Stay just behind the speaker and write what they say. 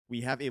We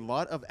have a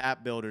lot of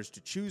app builders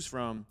to choose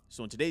from,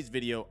 so in today's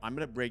video, I'm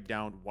going to break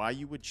down why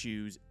you would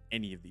choose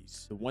any of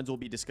these. The ones we'll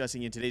be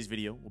discussing in today's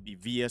video will be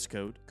VS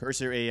Code,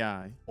 Cursor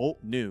AI, Bolt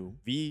New,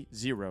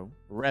 V0,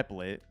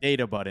 Replit,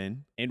 Databutton,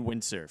 and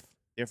Windsurf.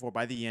 Therefore,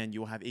 by the end,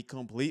 you'll have a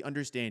complete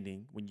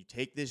understanding when you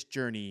take this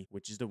journey,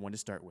 which is the one to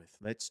start with.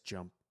 Let's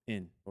jump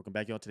in. Welcome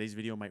back, y'all. Today's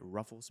video might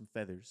ruffle some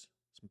feathers.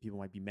 Some people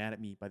might be mad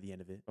at me by the end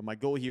of it. But my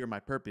goal here, my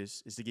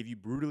purpose, is to give you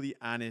brutally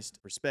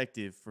honest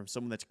perspective from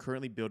someone that's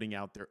currently building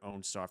out their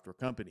own software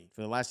company.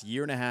 For the last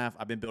year and a half,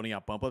 I've been building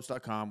out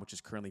bumpups.com, which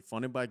is currently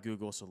funded by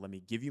Google. So let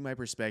me give you my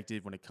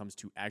perspective when it comes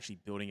to actually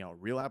building out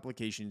real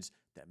applications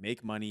that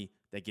make money,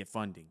 that get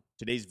funding.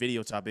 Today's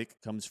video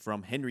topic comes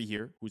from Henry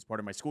here, who's part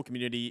of my school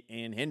community,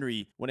 and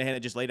Henry went ahead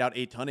and just laid out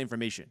a ton of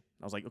information.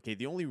 I was like, okay,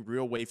 the only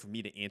real way for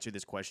me to answer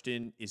this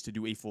question is to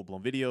do a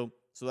full-blown video,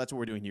 so that's what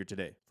we're doing here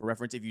today. For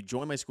reference, if you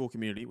join my school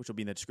community, which will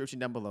be in the description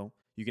down below,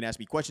 you can ask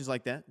me questions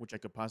like that, which I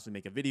could possibly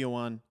make a video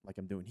on, like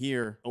I'm doing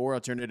here, or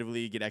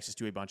alternatively, get access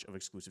to a bunch of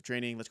exclusive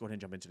training. Let's go ahead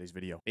and jump into today's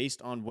video.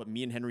 Based on what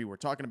me and Henry were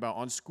talking about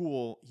on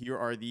school, here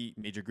are the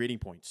major grading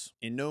points.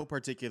 In no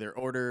particular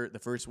order, the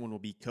first one will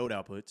be code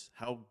outputs.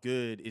 How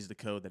good is the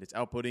code that it's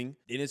outputting?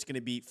 Then it's going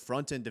to be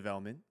front-end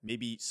development.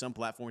 Maybe some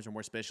platforms are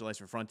more specialized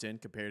for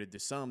front-end compared to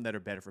some that are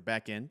better for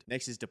back-end.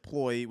 Next is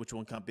deploy, which will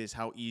encompass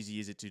how easy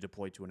is it to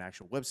deploy to an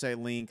actual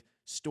website link,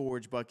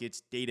 storage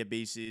buckets,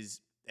 databases,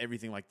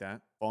 everything like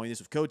that. Following this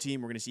with code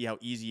team, we're going to see how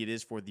easy it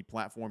is for the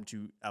platform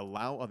to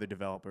allow other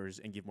developers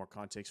and give more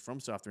context from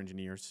software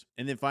engineers.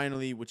 And then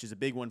finally, which is a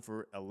big one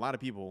for a lot of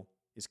people,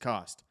 is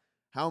cost.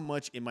 How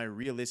much am I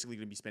realistically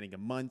going to be spending a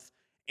month?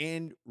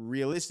 And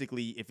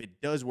realistically, if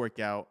it does work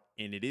out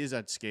and it is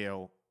at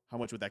scale, how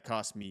much would that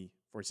cost me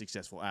for a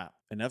successful app?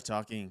 Enough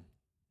talking.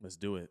 Let's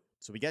do it.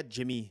 So we got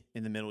Jimmy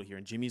in the middle here,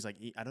 and Jimmy's like,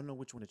 I don't know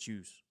which one to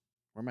choose.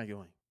 Where am I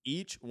going?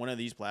 Each one of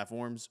these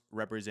platforms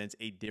represents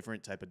a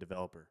different type of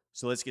developer.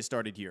 So let's get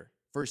started here.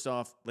 First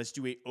off, let's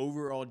do an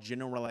overall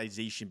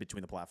generalization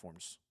between the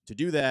platforms. To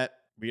do that,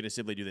 we're going to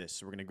simply do this.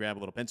 So we're going to grab a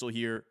little pencil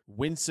here.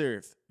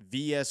 Windsurf,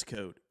 VS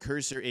Code,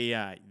 Cursor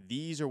AI.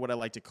 These are what I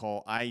like to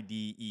call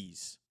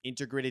IDEs,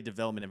 integrated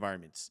development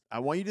environments. I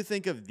want you to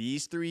think of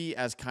these three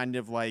as kind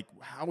of like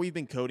how we've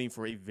been coding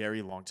for a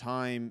very long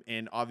time.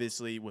 And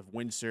obviously with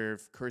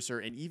Windsurf, Cursor,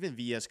 and even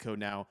VS Code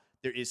now,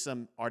 there is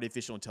some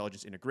artificial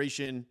intelligence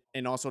integration.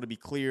 And also, to be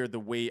clear,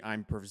 the way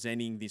I'm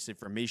presenting this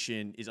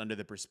information is under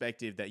the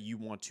perspective that you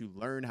want to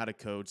learn how to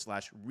code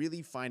 /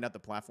 really find out the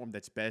platform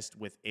that's best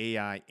with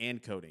AI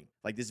and coding.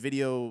 Like, this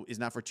video is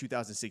not for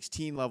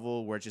 2016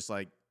 level where it's just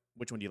like,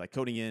 which one do you like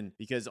coding in?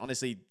 Because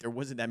honestly, there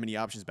wasn't that many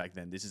options back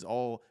then. This is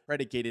all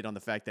predicated on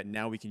the fact that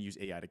now we can use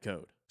AI to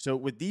code. So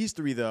with these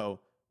three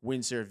though,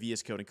 Windsurf,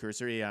 VS Code, and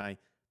Cursor AI,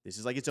 this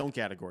is like its own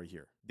category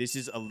here. This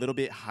is a little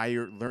bit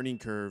higher learning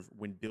curve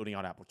when building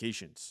out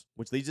applications,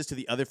 which leads us to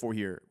the other four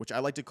here, which I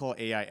like to call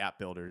AI app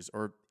builders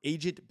or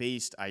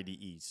agent-based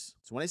IDEs.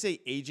 So when I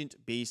say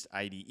agent-based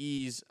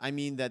IDEs, I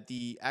mean that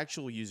the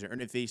actual user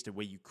interface, the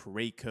way you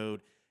create code,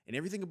 and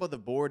everything about the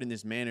board in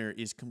this manner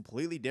is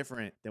completely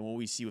different than what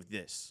we see with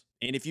this.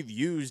 And if you've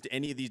used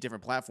any of these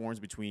different platforms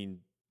between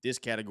this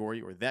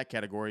category or that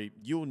category,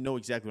 you'll know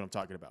exactly what I'm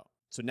talking about.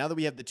 So now that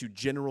we have the two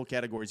general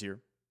categories here,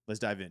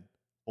 let's dive in.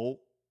 Bolt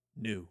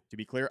New. To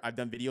be clear, I've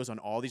done videos on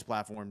all these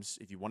platforms.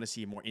 If you want to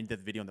see a more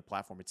in-depth video on the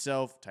platform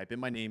itself, type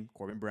in my name,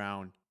 Corbin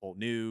Brown, Bolt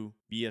New,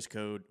 VS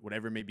Code,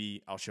 whatever it may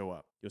be, I'll show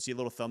up. You'll see a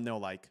little thumbnail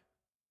like,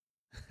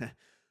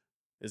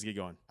 let's get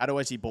going. How do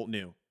I see Bolt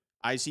New?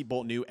 I see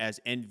Bolt New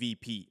as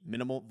MVP,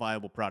 minimal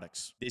viable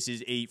products. This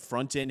is a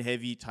front-end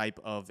heavy type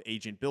of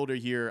agent builder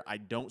here. I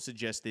don't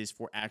suggest this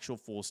for actual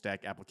full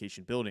stack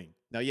application building.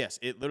 Now, yes,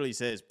 it literally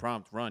says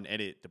prompt, run,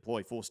 edit,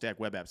 deploy full stack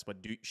web apps, but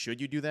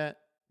should you do that?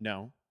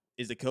 No.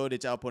 Is the code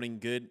it's outputting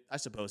good? I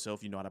suppose so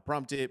if you know how to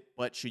prompt it,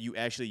 but should you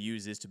actually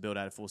use this to build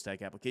out a full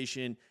stack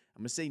application?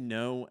 I'm going to say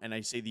no, and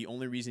I say the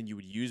only reason you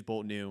would use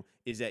Bolt New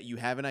is that you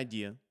have an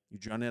idea, you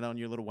drawn it on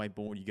your little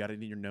whiteboard, you got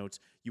it in your notes,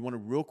 you want to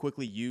real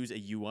quickly use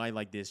a UI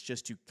like this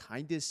just to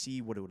kind of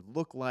see what it would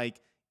look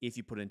like if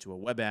you put it into a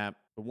web app,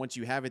 but once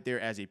you have it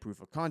there as a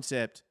proof of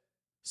concept,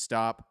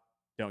 stop,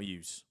 don't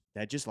use.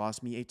 That just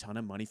lost me a ton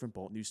of money from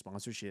Bolt New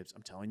sponsorships.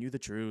 I'm telling you the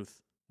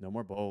truth. No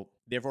more Bolt.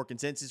 Therefore,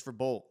 consensus for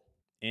Bolt.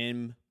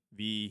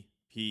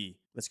 MVP.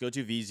 Let's go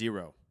to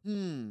V0.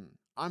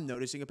 I'm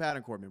noticing a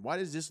pattern, Corbin. Why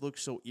does this look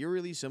so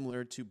eerily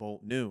similar to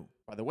Bolt New?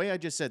 By the way I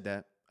just said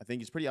that, I think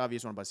it's pretty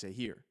obvious what I'm about to say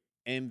here.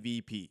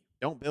 MVP.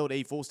 Don't build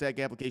a full stack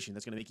application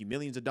that's going to make you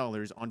millions of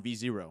dollars on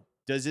V0.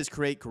 Does this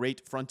create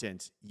great front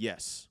ends?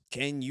 Yes.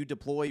 Can you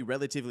deploy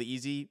relatively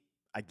easy?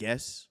 I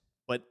guess,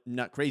 but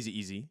not crazy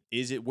easy.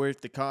 Is it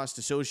worth the cost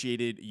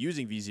associated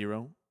using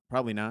V0?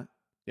 Probably not.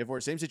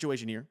 Therefore, same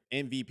situation here.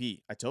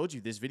 MVP. I told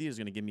you this video is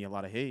going to give me a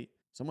lot of hate.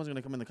 Someone's going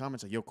to come in the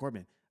comments like, yo,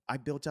 Corbin, I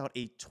built out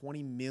a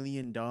 $20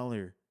 million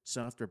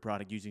software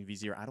product using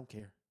V0. I don't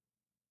care.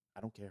 I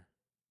don't care.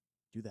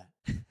 Do that.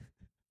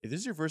 If this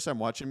is your first time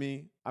watching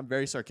me, I'm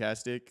very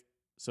sarcastic.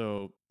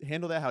 So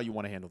handle that how you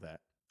want to handle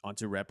that.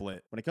 Onto Replit.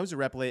 When it comes to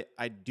Replit,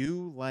 I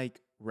do like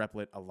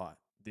Replit a lot.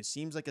 this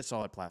seems like a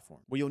solid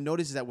platform. What you'll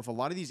notice is that with a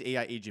lot of these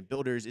AI agent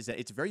builders is that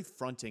it's very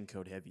front-end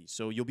code heavy.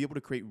 So you'll be able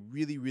to create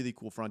really, really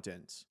cool front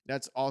ends.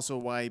 That's also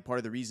why part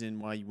of the reason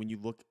why when you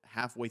look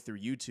halfway through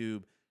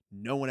YouTube,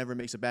 no one ever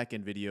makes a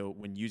back-end video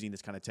when using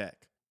this kind of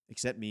tech,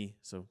 except me.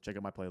 So check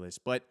out my playlist.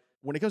 But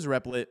when it comes to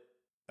Replit,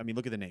 I mean,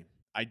 look at the name.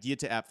 Idea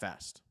to app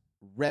fast.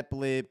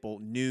 Replit,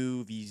 Bolt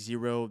New,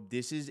 V0,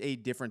 this is a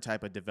different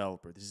type of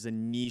developer. This is a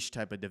niche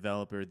type of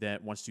developer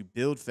that wants to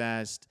build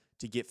fast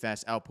to get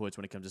fast outputs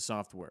when it comes to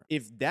software.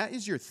 If that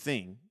is your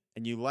thing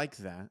and you like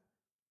that,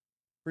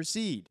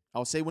 proceed.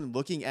 I'll say when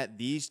looking at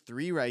these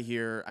three right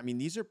here, I mean,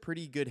 these are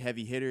pretty good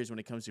heavy hitters when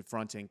it comes to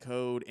front-end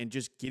code and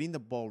just getting the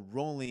ball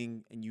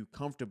rolling and you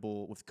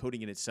comfortable with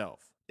coding in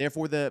itself.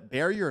 Therefore, the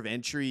barrier of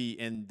entry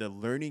and the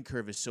learning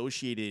curve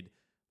associated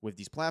with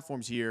these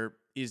platforms here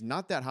is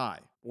not that high,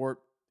 or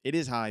it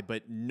is high,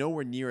 but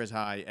nowhere near as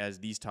high as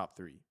these top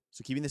three.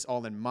 So keeping this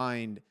all in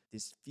mind,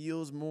 this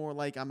feels more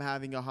like I'm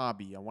having a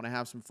hobby. I want to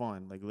have some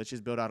fun. Like, let's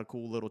just build out a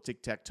cool little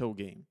tic-tac-toe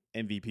game.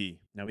 MVP.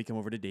 Now we come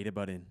over to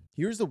Databutton.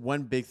 Here's the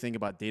one big thing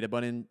about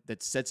Databutton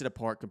that sets it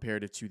apart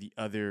compared to the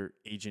other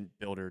agent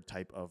builder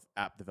type of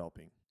app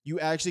developing. You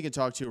actually can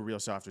talk to a real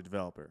software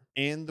developer.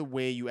 And the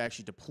way you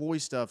actually deploy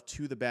stuff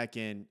to the back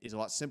end is a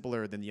lot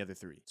simpler than the other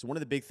three. So one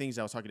of the big things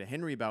I was talking to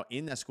Henry about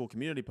in that school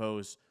community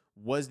post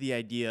was the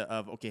idea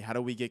of, okay, how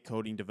do we get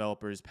coding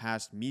developers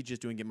past me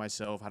just doing it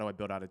myself? How do I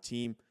build out a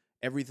team?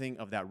 Everything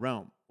of that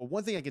realm. Well,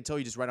 one thing I can tell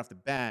you just right off the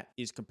bat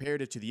is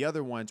comparative to the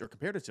other ones, or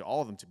comparative to all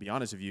of them, to be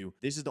honest with you,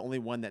 this is the only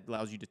one that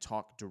allows you to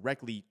talk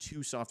directly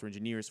to software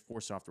engineers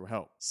for software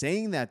help.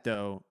 Saying that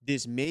though,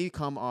 this may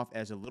come off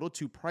as a little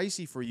too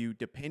pricey for you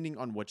depending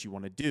on what you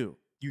want to do.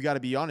 You got to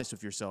be honest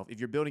with yourself. If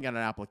you're building out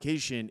an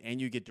application and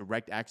you get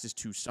direct access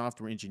to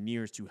software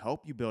engineers to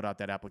help you build out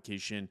that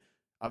application,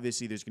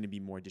 obviously there's going to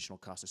be more additional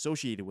costs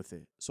associated with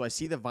it. So I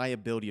see the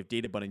viability of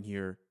Databutton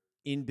here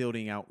in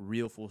building out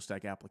real full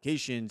stack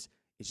applications.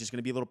 It's just going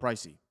to be a little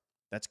pricey.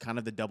 That's kind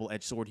of the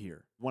double-edged sword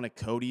here. You want to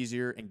code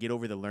easier and get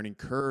over the learning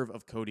curve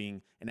of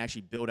coding and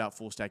actually build out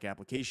full stack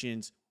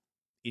applications.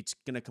 It's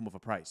going to come with a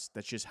price.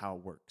 That's just how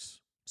it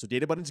works. So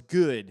Databutton's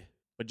good,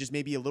 but just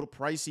maybe a little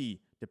pricey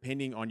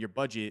depending on your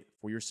budget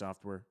for your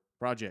software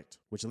project,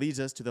 which leads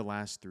us to the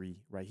last three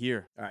right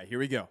here. All right, here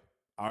we go.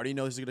 I already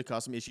know this is going to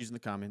cause some issues in the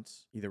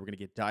comments. Either we're going to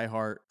get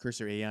diehard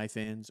Cursor AI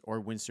fans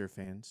or Windsurf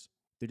fans.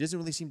 There doesn't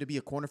really seem to be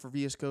a corner for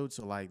VS Code,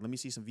 so let me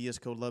see some VS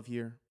Code love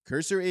here.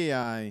 Cursor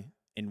AI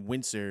and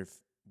Windsurf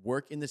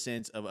work in the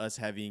sense of us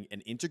having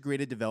an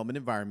integrated development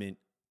environment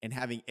and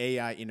having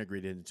AI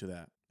integrated into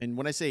that. And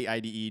when I say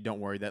IDE, don't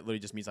worry, that literally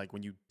just means like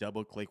when you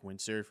double-click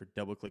Windsurf or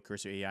double-click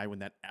Cursor AI, when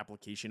that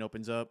application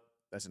opens up,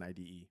 that's an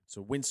IDE.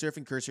 So Windsurf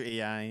and Cursor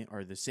AI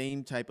are the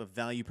same type of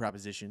value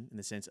proposition in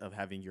the sense of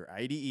having your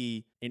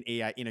IDE and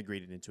AI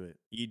integrated into it.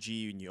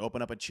 E.g., when you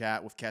open up a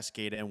chat with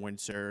Cascada and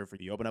Windsurf, or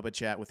you open up a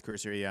chat with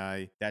Cursor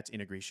AI, that's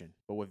integration.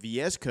 But with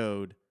VS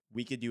Code,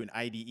 we could do an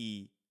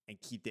IDE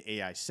and keep the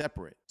AI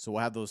separate. So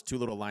we'll have those two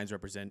little lines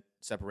represent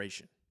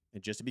separation.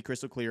 And just to be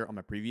crystal clear on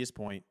my previous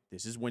point,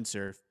 this is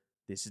Windsurf.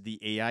 This is the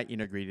AI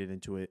integrated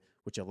into it,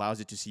 which allows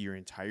it to see your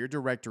entire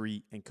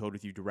directory and code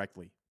with you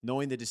directly.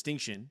 Knowing the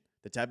distinction,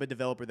 the type of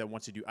developer that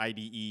wants to do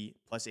IDE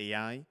plus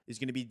AI is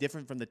going to be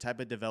different from the type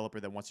of developer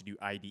that wants to do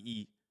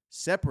IDE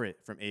separate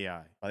from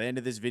AI. By the end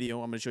of this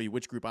video, I'm going to show you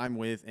which group I'm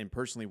with and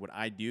personally what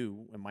I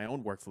do in my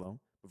own workflow.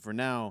 But for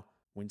now,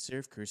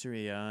 Windsurf, Cursor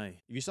AI.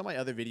 If you saw my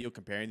other video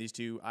comparing these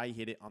two, I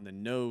hit it on the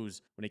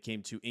nose when it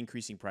came to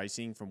increasing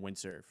pricing from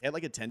Windsurf. I had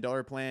like a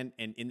 $10 plan,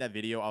 and in that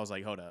video, I was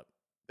like, hold up.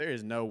 There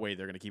is no way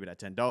they're going to keep it at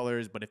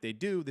 $10, but if they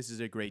do, this is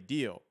a great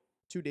deal.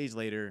 2 days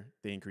later,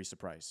 they increased the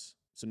price.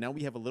 So now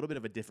we have a little bit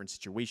of a different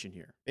situation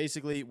here.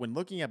 Basically, when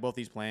looking at both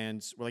these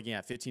plans, we're looking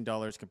at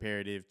 $15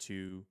 comparative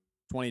to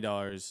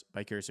 $20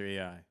 by Cursor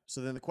AI.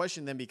 So then the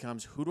question then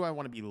becomes, who do I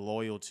want to be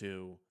loyal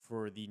to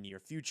for the near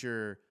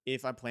future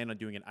if I plan on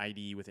doing an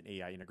IDE with an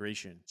AI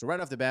integration? So right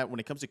off the bat, when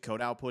it comes to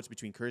code outputs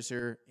between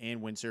Cursor and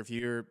Windsurf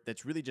here,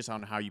 that's really just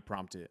on how you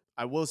prompt it.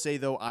 I will say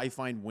though, I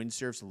find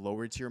Windsurf's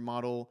lower tier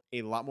model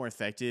a lot more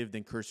effective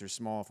than Cursor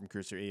Small from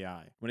Cursor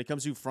AI. When it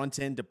comes to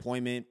front-end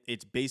deployment,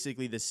 it's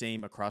basically the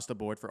same across the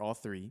board for all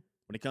three.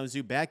 When it comes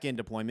to back-end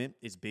deployment,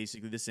 it's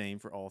basically the same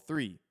for all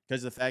three,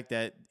 because of the fact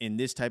that in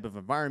this type of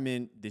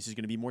environment, this is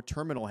going to be more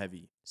terminal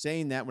heavy.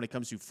 Saying that when it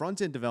comes to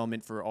front-end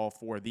development for all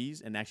four of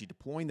these and actually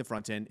deploying the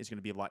front end is going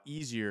to be a lot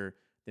easier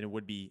than it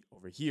would be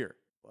over here.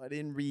 But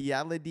in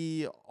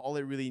reality, all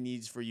it really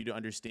needs for you to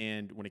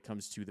understand when it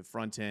comes to the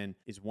front end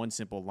is one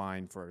simple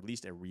line for at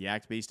least a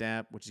React-based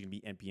app, which is going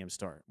to be npm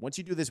start. Once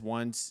you do this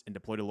once and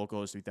deploy to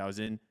localhost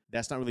 3000,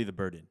 that's not really the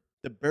burden.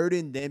 The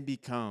burden then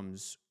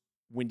becomes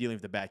when dealing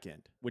with the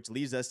backend, which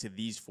leads us to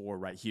these four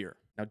right here.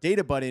 Now,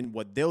 Databutton,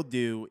 what they'll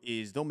do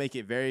is they'll make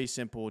it very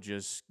simple.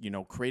 Just,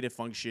 create a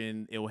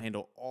function. It will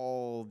handle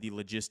all the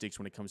logistics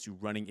when it comes to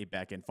running a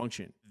backend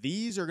function.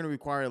 These are going to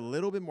require a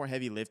little bit more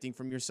heavy lifting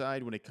from your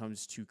side when it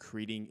comes to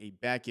creating a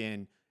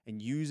backend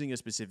and using a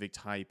specific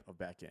type of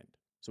backend.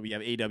 So we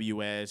have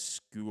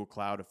AWS, Google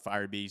Cloud,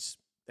 Firebase.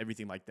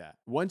 everything like that.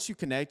 Once you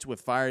connect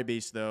with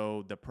Firebase,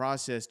 though, the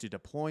process to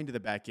deploying to the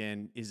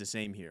backend is the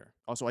same here.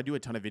 Also, I do a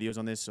ton of videos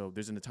on this, so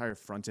there's an entire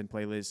front-end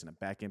playlist and a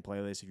back-end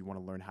playlist if you want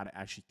to learn how to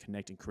actually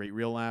connect and create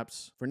real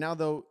apps. For now,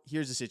 though,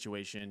 here's the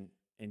situation,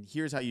 and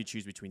here's how you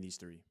choose between these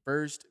three.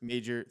 First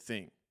major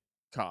thing,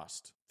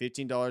 cost.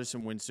 $15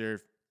 from Windsurf,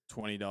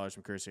 $20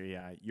 from Cursor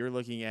AI. You're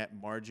looking at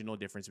marginal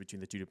difference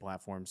between the two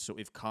platforms. So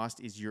if cost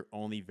is your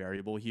only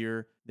variable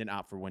here, then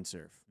opt for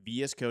Windsurf.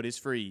 VS Code is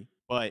free,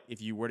 but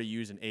if you were to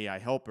use an AI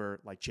helper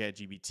like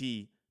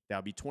ChatGPT, that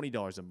would be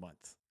 $20 a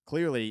month.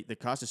 Clearly, the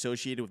cost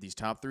associated with these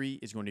top three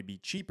is going to be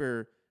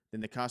cheaper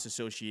than the cost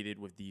associated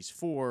with these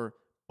four,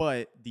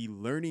 but the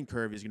learning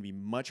curve is going to be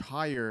much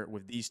higher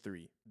with these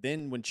three.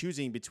 Then when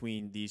choosing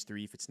between these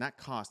three, if it's not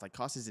cost, like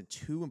cost isn't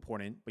too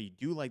important, but you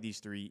do like these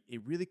three,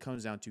 it really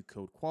comes down to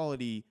code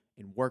quality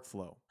and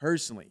workflow.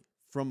 Personally,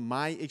 from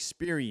my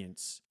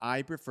experience,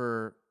 I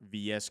prefer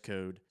VS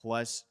Code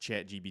plus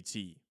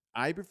ChatGPT.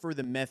 I prefer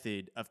the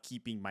method of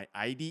keeping my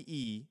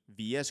IDE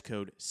VS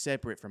Code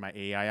separate from my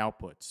AI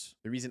outputs.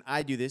 The reason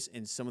I do this,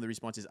 and some of the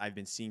responses I've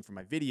been seeing from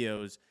my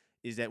videos,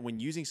 is that when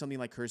using something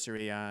like Cursor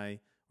AI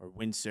or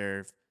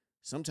Windsurf,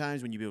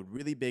 sometimes when you build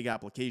really big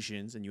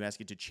applications and you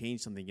ask it to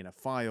change something in a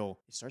file,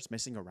 it starts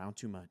messing around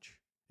too much.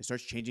 It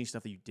starts changing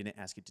stuff that you didn't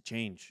ask it to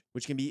change,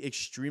 which can be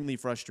extremely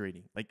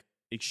frustrating,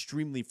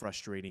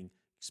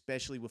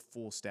 especially with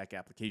full stack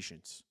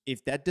applications.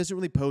 If that doesn't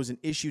really pose an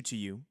issue to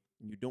you,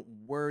 and you don't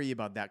worry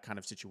about that kind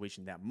of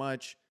situation that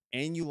much,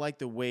 and you like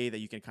the way that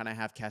you can kind of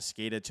have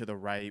Cascada to the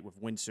right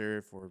with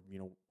Windsurf or,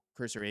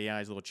 Cursor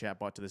AI's little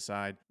chatbot to the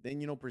side,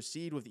 then,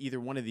 proceed with either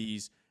one of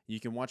these. You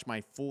can watch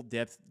my full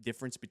depth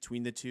difference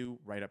between the two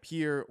right up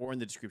here or in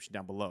the description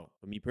down below.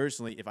 But me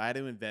personally, if I had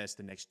to invest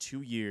the next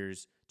 2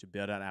 years to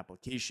build out an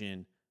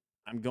application,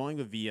 I'm going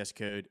with VS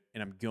Code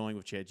and I'm going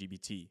with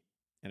ChatGPT,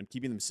 and I'm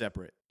keeping them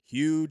separate.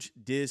 Huge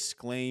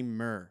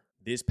disclaimer.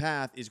 This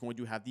path is going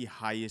to have the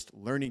highest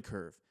learning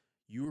curve.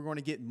 You are going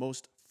to get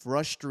most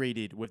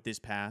frustrated with this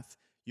path.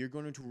 You're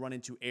going to run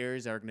into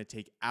errors that are going to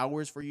take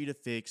hours for you to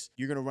fix.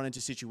 You're going to run into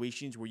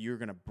situations where you're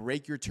going to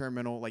break your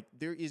terminal. Like,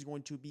 there is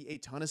going to be a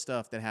ton of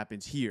stuff that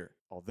happens here.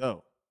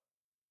 Although,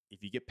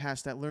 if you get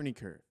past that learning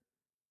curve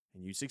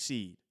and you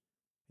succeed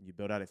and you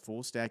build out a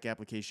full stack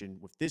application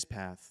with this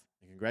path,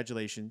 then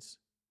congratulations,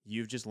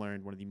 you've just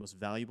learned one of the most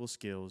valuable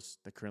skills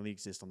that currently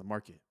exist on the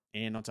market.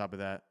 And on top of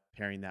that,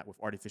 pairing that with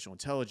artificial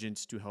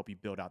intelligence to help you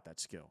build out that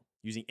skill.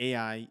 Using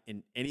AI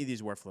in any of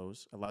these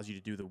workflows allows you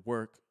to do the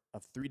work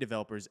of 3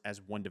 developers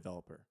as 1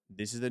 developer.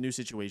 This is the new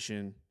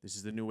situation. This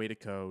is the new way to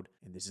code.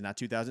 And this is not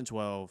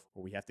 2012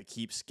 where we have to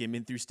keep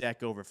skimming through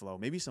Stack Overflow.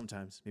 Maybe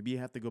sometimes. Maybe you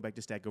have to go back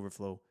to Stack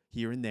Overflow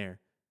here and there.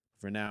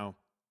 For now,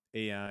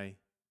 AI,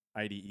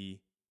 IDE,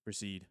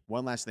 proceed.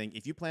 One last thing.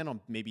 If you plan on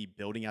maybe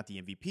building out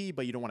the MVP,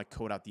 but you don't want to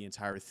code out the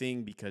entire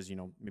thing because,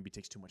 maybe it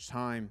takes too much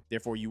time,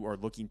 therefore you are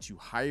looking to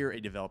hire a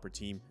developer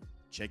team,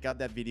 check out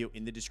that video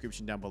in the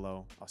description down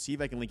below. I'll see if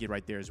I can link it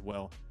right there as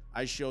well.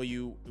 I show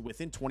you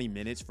within 20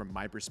 minutes from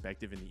my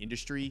perspective in the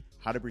industry,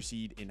 how to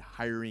proceed in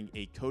hiring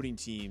a coding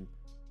team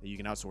that you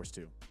can outsource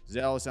to. Does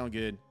that all sound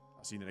good?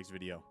 I'll see you in the next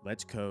video.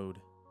 Let's code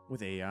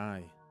with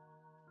AI.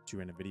 2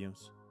 random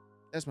videos.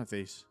 That's my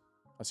face.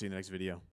 I'll see you in the next video.